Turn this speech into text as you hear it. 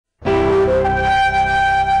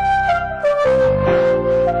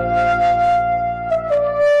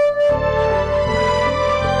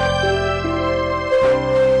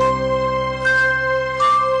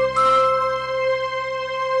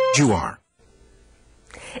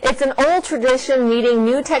It's an old tradition meeting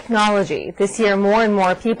new technology. This year, more and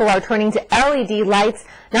more people are turning to LED lights,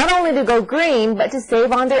 not only to go green, but to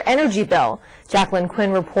save on their energy bill. Jacqueline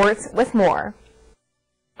Quinn reports with more.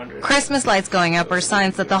 Christmas lights going up are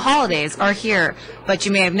signs that the holidays are here, but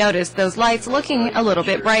you may have noticed those lights looking a little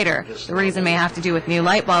bit brighter. The reason may have to do with new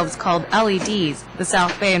light bulbs called LEDs. The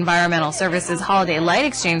South Bay Environmental Services Holiday Light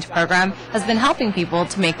Exchange program has been helping people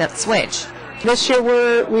to make that switch. This year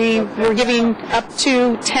we're giving up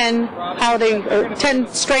to 10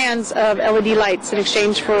 strands of LED lights in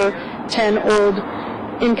exchange for 10 old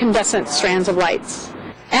incandescent strands of lights.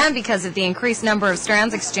 And because of the increased number of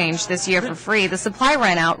strands exchanged this year for free, the supply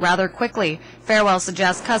ran out rather quickly. Fairwell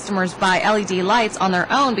suggests customers buy LED lights on their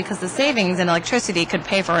own because the savings in electricity could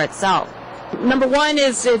pay for itself. Number one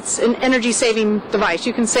is it's an energy-saving device.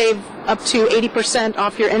 You can save up to 80%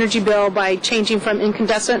 off your energy bill by changing from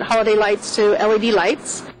incandescent holiday lights to LED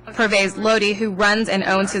lights. Pervaiz Lodhie, who runs and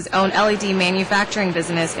owns his own LED manufacturing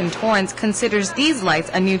business in Torrance, considers these lights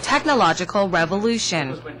a new technological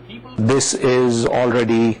revolution. This is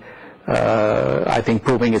already, I think,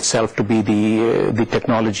 proving itself to be the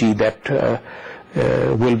technology that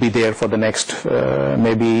will be there for the next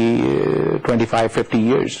maybe 25, 50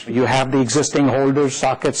 years. You have the existing holders,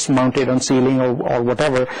 sockets mounted on ceiling or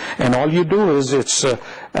whatever, and all you do is it's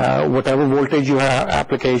whatever voltage you have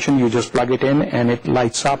application, you just plug it in and it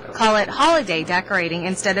lights up. Call it holiday decorating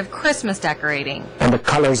instead of Christmas decorating. And the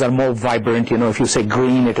colors are more vibrant. You know, if you say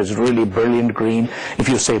green, it is really brilliant green. If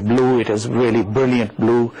you say blue, it is really brilliant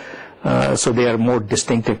blue. So they are more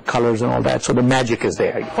distinctive colors and all that. So the magic is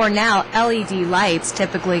there. For now, LED lights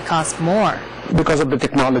typically cost more. Because of the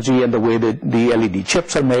technology and the way that the LED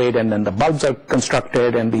chips are made and then the bulbs are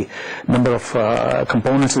constructed and the number of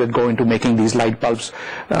components that go into making these light bulbs,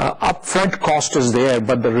 upfront cost is there,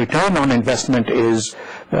 but the return on investment is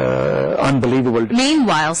unbelievable.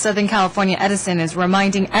 Meanwhile, Southern California Edison is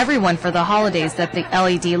reminding everyone for the holidays that the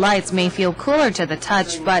LED lights may feel cooler to the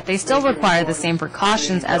touch, but they still require the same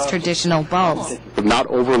precautions as traditional bulbs. Not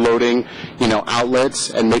overloading,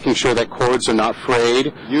 outlets and making sure that cords are not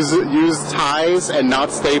frayed. Use ties and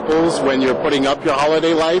not staples when you're putting up your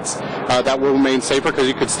holiday lights. That will remain safer because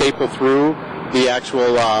you could staple through the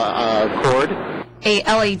actual cord. A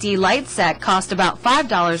LED light set costs about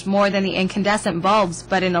 $5 more than the incandescent bulbs,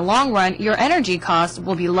 but in the long run, your energy cost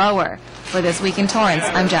will be lower. For This Week in Torrance,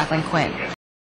 I'm Jacqueline Quinn.